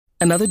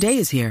Another day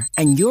is here,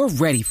 and you're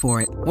ready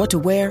for it. What to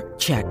wear?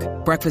 Check.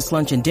 Breakfast,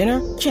 lunch, and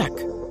dinner? Check.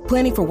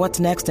 Planning for what's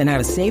next and how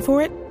to save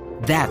for it?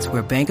 That's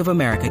where Bank of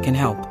America can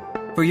help.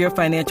 For your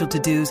financial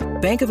to-dos,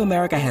 Bank of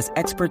America has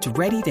experts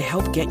ready to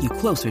help get you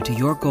closer to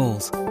your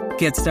goals.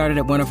 Get started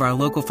at one of our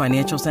local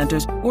financial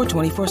centers or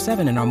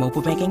 24/7 in our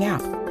mobile banking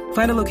app.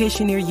 Find a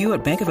location near you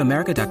at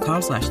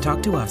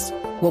bankofamerica.com/talktous.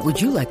 What would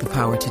you like the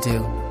power to do?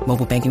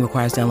 Mobile banking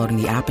requires downloading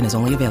the app and is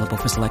only available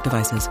for select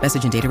devices.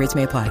 Message and data rates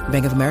may apply.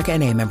 Bank of America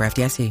N.A., member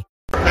FDIC.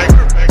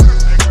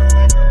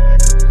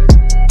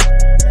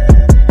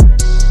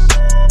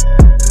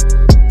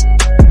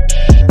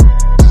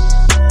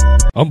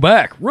 I'm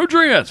back.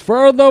 Rodriguez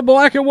for the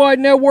Black and White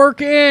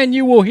Network, and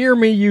you will hear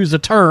me use a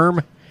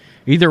term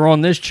either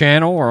on this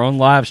channel or on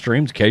live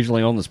streams,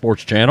 occasionally on the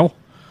sports channel.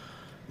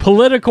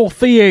 Political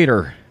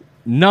theater.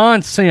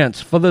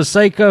 Nonsense for the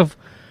sake of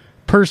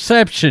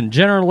perception,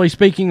 generally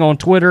speaking, on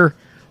Twitter,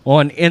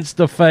 on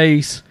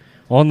InstaFace,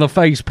 on the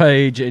Face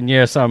page, and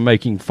yes, I'm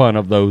making fun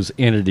of those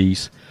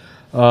entities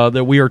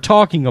that we are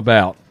talking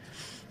about.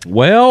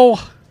 Well,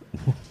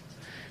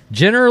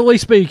 generally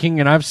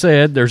speaking, and I've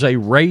said, there's a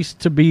race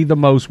to be the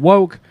most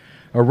woke,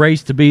 a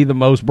race to be the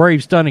most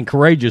brave, stunning,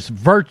 courageous,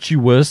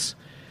 virtuous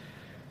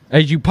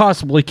as you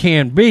possibly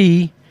can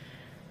be,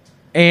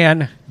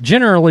 and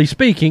generally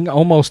speaking,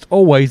 almost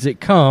always it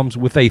comes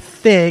with a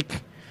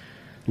thick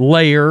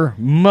layer,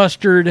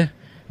 mustard,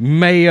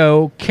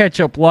 mayo,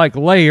 ketchup-like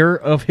layer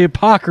of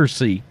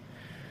hypocrisy.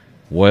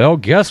 Well,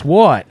 guess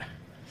what?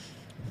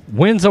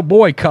 When's a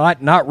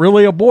boycott not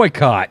really a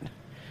boycott?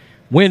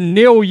 When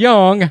Neil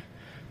Young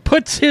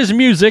puts his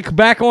music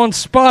back on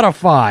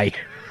Spotify.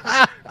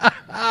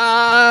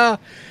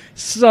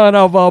 Son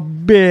of a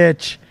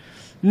bitch.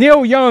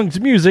 Neil Young's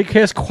music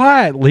has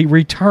quietly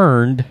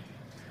returned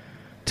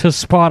to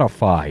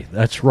Spotify.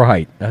 That's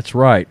right. That's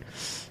right.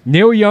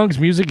 Neil Young's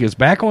music is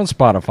back on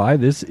Spotify.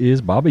 This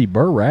is Bobby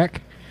Burack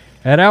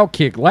at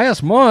Outkick.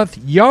 Last month,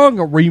 Young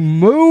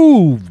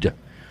removed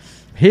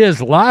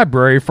his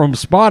library from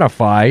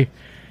Spotify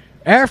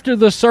after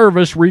the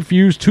service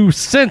refused to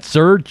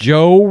censor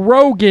Joe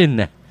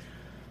Rogan.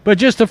 But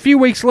just a few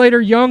weeks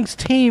later, Young's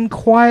team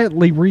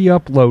quietly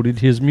re-uploaded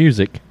his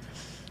music.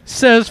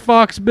 Says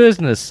Fox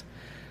Business.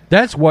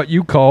 That's what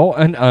you call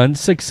an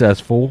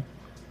unsuccessful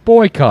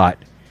boycott.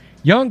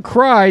 Young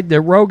cried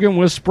that Rogan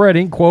was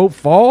spreading, quote,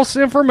 false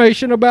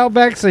information about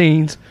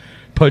vaccines,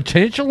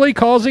 potentially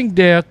causing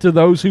death to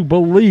those who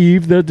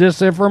believe the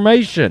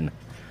disinformation.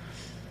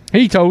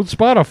 He told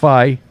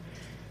Spotify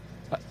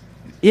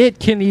it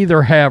can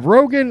either have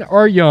Rogan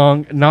or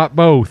Young, not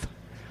both.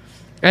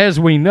 As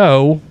we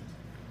know,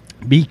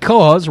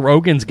 because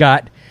Rogan's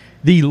got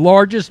the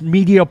largest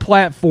media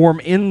platform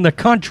in the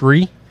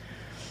country,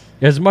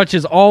 as much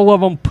as all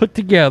of them put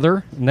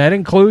together, and that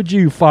includes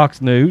you,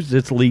 Fox News,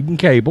 it's leading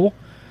cable.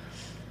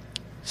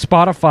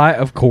 Spotify,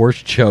 of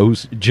course,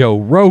 chose Joe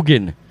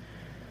Rogan.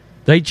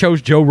 They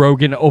chose Joe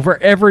Rogan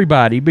over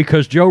everybody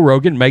because Joe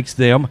Rogan makes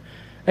them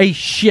a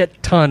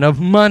shit ton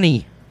of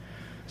money.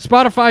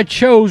 Spotify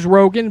chose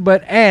Rogan,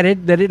 but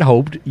added that it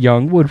hoped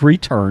Young would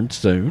return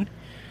soon.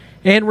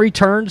 And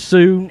return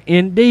soon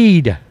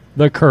indeed,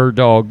 the cur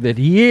dog that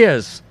he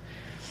is.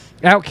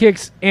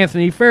 Outkick's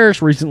Anthony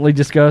Ferris recently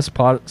discussed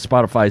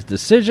Spotify's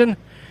decision.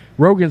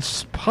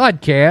 Rogan's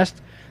podcast,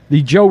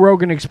 The Joe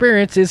Rogan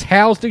Experience, is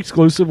housed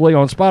exclusively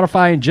on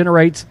Spotify and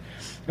generates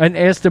an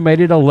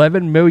estimated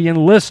 11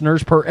 million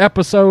listeners per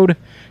episode.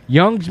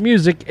 Young's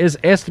music is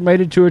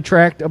estimated to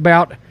attract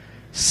about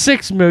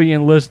 6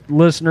 million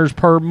listeners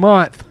per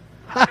month.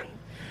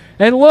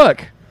 And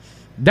look,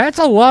 that's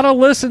a lot of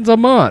listens a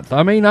month.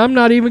 I mean, I'm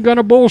not even going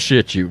to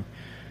bullshit you.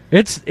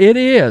 It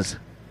is.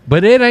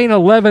 But it ain't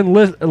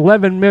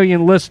 11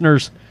 million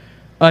listeners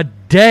a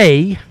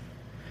day.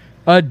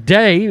 A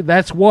day,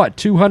 that's what?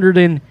 200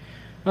 and,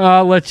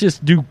 let's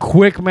just do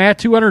quick math,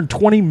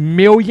 220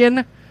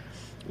 million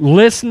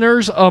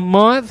listeners a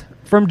month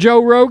from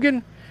Joe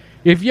Rogan?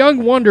 If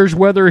Young wonders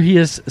whether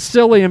his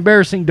silly,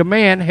 embarrassing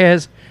demand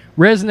has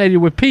resonated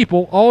with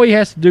people, all he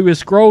has to do is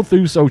scroll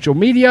through social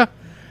media.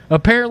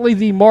 Apparently,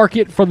 the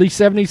market for the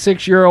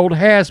 76-year-old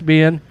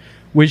has-been,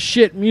 with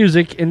shit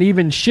music and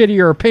even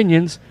shittier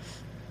opinions,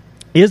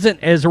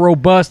 isn't as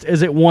robust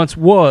as it once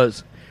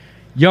was.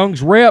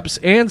 Young's reps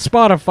and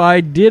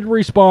Spotify did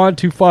respond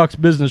to Fox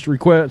Business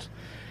requests.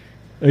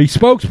 A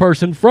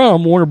spokesperson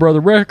from Warner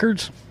Brothers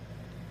Records,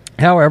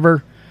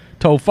 however,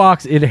 told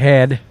Fox it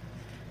had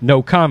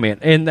no comment.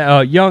 And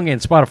Young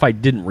and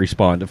Spotify didn't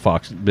respond to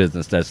Fox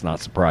Business. That's not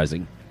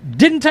surprising.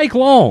 Didn't take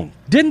long.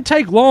 Didn't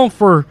take long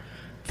for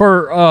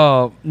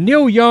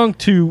Neil Young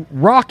to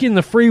rock in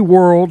the free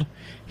world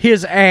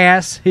his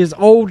ass, his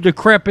old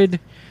decrepit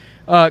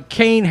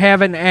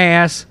cane-having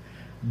ass,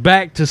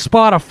 back to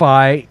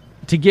Spotify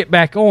to get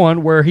back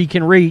on where he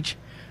can reach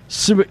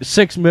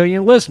 6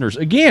 million listeners.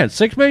 Again,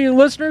 6 million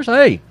listeners?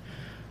 Hey,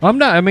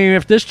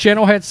 if this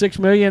channel had 6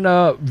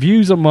 million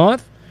views a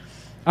month,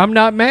 I'm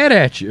not mad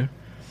at you.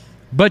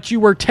 But you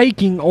were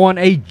taking on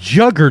a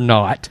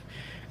juggernaut,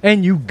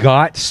 and you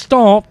got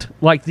stomped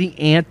like the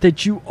ant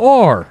that you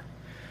are.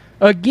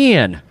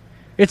 Again,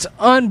 it's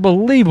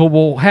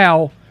unbelievable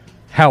how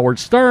Howard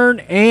Stern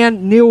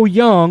and Neil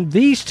Young,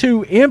 these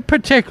two in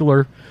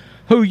particular,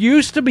 who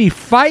used to be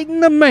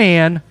fighting the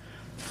man,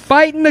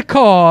 fighting the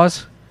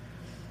cause,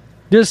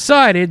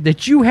 decided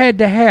that you had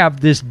to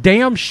have this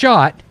damn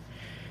shot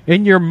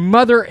in your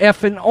mother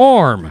effing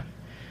arm.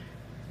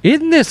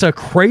 Isn't this a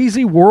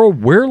crazy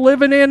world we're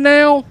living in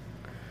now?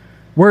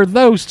 Where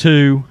those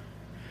two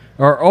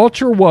are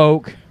ultra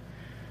woke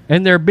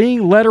and they're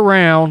being led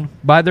around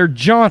by their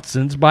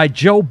Johnsons, by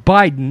Joe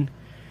Biden,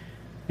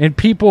 and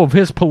people of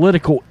his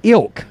political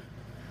ilk.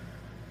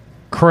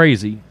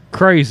 Crazy.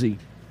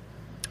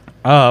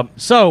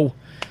 So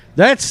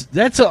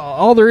that's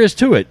all there is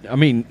to it. I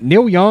mean,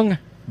 Neil Young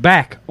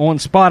back on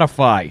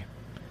Spotify.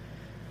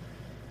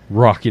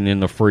 Rocking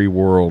in the free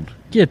world.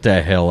 Get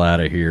the hell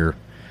out of here.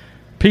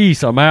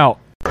 Peace. I'm out.